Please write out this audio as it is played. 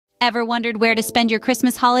Ever wondered where to spend your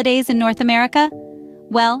Christmas holidays in North America?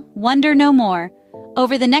 Well, wonder no more.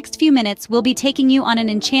 Over the next few minutes, we'll be taking you on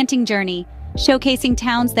an enchanting journey, showcasing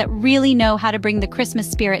towns that really know how to bring the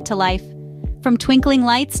Christmas spirit to life. From twinkling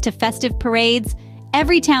lights to festive parades,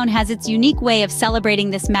 every town has its unique way of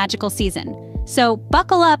celebrating this magical season. So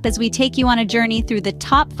buckle up as we take you on a journey through the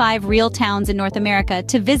top 5 real towns in North America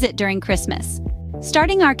to visit during Christmas.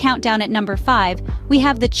 Starting our countdown at number 5, we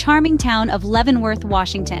have the charming town of Leavenworth,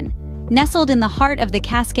 Washington. Nestled in the heart of the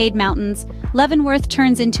Cascade Mountains, Leavenworth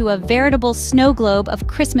turns into a veritable snow globe of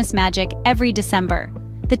Christmas magic every December.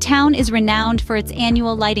 The town is renowned for its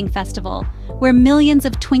annual lighting festival, where millions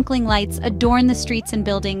of twinkling lights adorn the streets and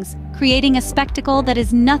buildings, creating a spectacle that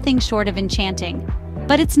is nothing short of enchanting.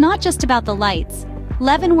 But it's not just about the lights.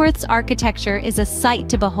 Leavenworth's architecture is a sight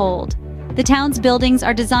to behold. The town's buildings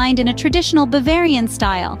are designed in a traditional Bavarian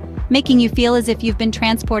style, making you feel as if you've been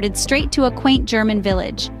transported straight to a quaint German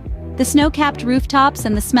village. The snow-capped rooftops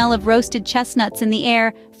and the smell of roasted chestnuts in the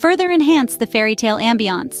air further enhance the fairy tale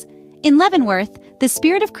ambiance. In Leavenworth, the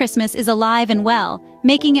spirit of Christmas is alive and well,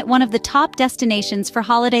 making it one of the top destinations for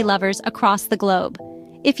holiday lovers across the globe.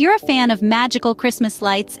 If you're a fan of magical Christmas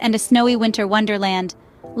lights and a snowy winter wonderland,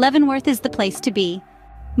 Leavenworth is the place to be.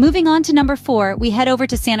 Moving on to number 4, we head over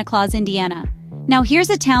to Santa Claus, Indiana. Now here's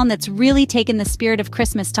a town that's really taken the spirit of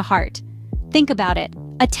Christmas to heart. Think about it.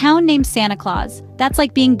 A town named Santa Claus. That's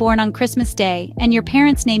like being born on Christmas Day, and your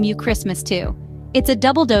parents name you Christmas too. It's a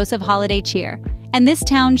double dose of holiday cheer, and this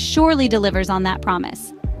town surely delivers on that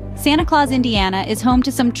promise. Santa Claus, Indiana is home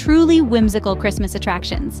to some truly whimsical Christmas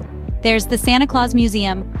attractions. There's the Santa Claus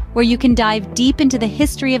Museum, where you can dive deep into the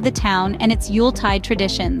history of the town and its Yuletide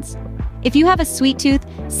traditions. If you have a sweet tooth,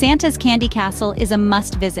 Santa's Candy Castle is a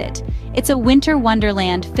must-visit. It's a winter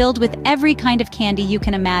wonderland filled with every kind of candy you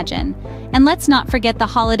can imagine. And let's not forget the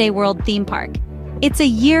Holiday World theme park. It's a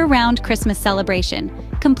year-round Christmas celebration,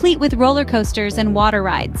 complete with roller coasters and water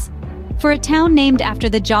rides. For a town named after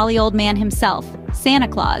the jolly old man himself, Santa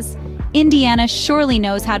Claus, Indiana surely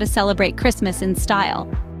knows how to celebrate Christmas in style.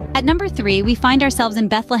 At number 3, we find ourselves in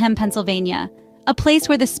Bethlehem, Pennsylvania, a place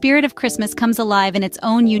where the spirit of Christmas comes alive in its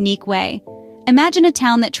own unique way. Imagine a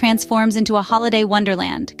town that transforms into a holiday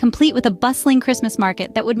wonderland, complete with a bustling Christmas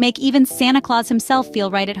market that would make even Santa Claus himself feel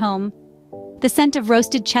right at home. The scent of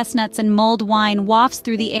roasted chestnuts and mulled wine wafts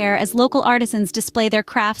through the air as local artisans display their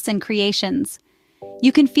crafts and creations.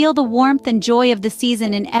 You can feel the warmth and joy of the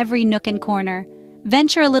season in every nook and corner.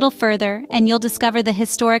 Venture a little further, and you'll discover the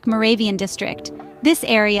historic Moravian district. This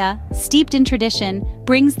area, steeped in tradition,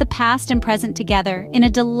 brings the past and present together in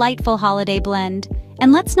a delightful holiday blend.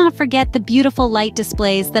 And let's not forget the beautiful light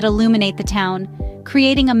displays that illuminate the town,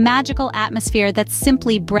 creating a magical atmosphere that's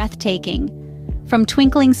simply breathtaking. From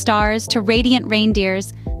twinkling stars to radiant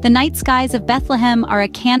reindeers, the night skies of Bethlehem are a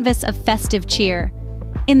canvas of festive cheer.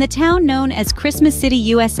 In the town known as Christmas City,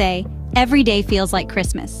 USA, every day feels like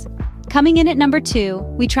Christmas. Coming in at number 2,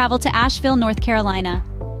 we travel to Asheville, North Carolina.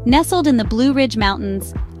 Nestled in the Blue Ridge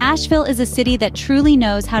Mountains, Asheville is a city that truly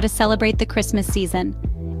knows how to celebrate the Christmas season.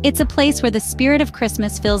 It's a place where the spirit of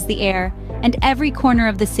Christmas fills the air, and every corner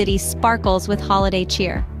of the city sparkles with holiday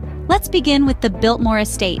cheer. Let's begin with the Biltmore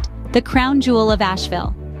Estate, the crown jewel of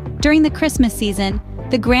Asheville. During the Christmas season,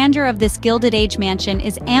 the grandeur of this Gilded Age mansion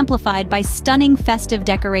is amplified by stunning festive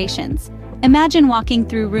decorations. Imagine walking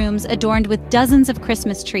through rooms adorned with dozens of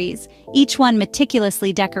Christmas trees, each one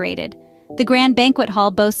meticulously decorated. The Grand Banquet Hall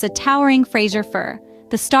boasts a towering Fraser fir,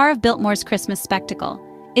 the star of Biltmore's Christmas spectacle.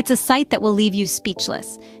 It's a sight that will leave you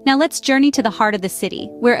speechless. Now let's journey to the heart of the city,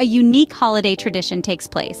 where a unique holiday tradition takes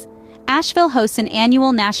place. Asheville hosts an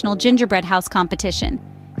annual National Gingerbread House competition.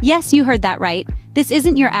 Yes, you heard that right. This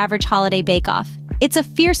isn't your average holiday bake-off. It's a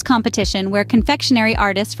fierce competition where confectionery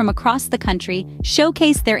artists from across the country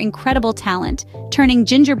showcase their incredible talent, turning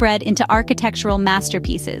gingerbread into architectural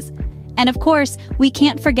masterpieces. And of course, we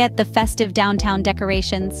can't forget the festive downtown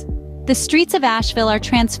decorations. The streets of Asheville are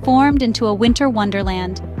transformed into a winter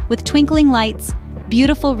wonderland, with twinkling lights,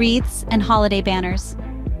 beautiful wreaths, and holiday banners.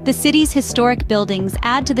 The city's historic buildings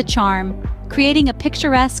add to the charm, creating a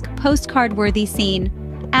picturesque, postcard-worthy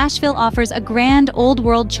scene. Asheville offers a grand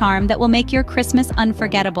old-world charm that will make your Christmas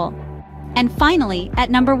unforgettable. And finally,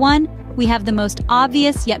 at number 1, we have the most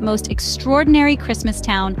obvious yet most extraordinary Christmas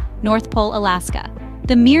town, North Pole, Alaska.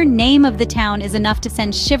 The mere name of the town is enough to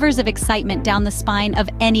send shivers of excitement down the spine of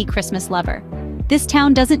any Christmas lover. This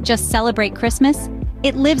town doesn't just celebrate Christmas,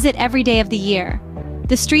 it lives it every day of the year.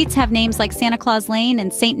 The streets have names like Santa Claus Lane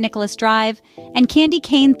and St. Nicholas Drive, and candy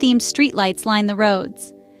cane-themed streetlights line the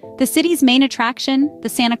roads. The city's main attraction, the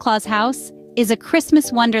Santa Claus House, is a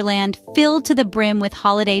Christmas wonderland filled to the brim with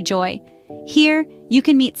holiday joy. Here, you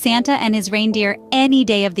can meet Santa and his reindeer any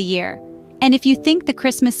day of the year. And if you think the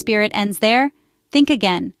Christmas spirit ends there, think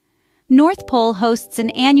again. North Pole hosts an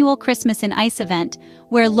annual Christmas in Ice event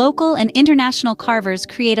where local and international carvers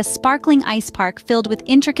create a sparkling ice park filled with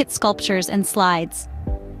intricate sculptures and slides.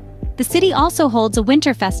 The city also holds a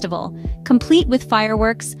winter festival, complete with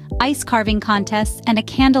fireworks, ice carving contests, and a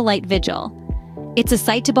candlelight vigil. It's a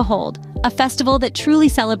sight to behold, a festival that truly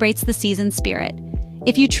celebrates the season's spirit.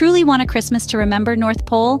 If you truly want a Christmas to remember North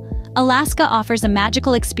Pole, Alaska offers a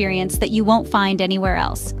magical experience that you won't find anywhere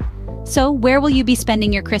else. So, where will you be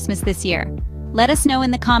spending your Christmas this year? Let us know in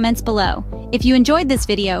the comments below. If you enjoyed this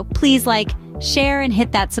video, please like, share, and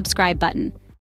hit that subscribe button.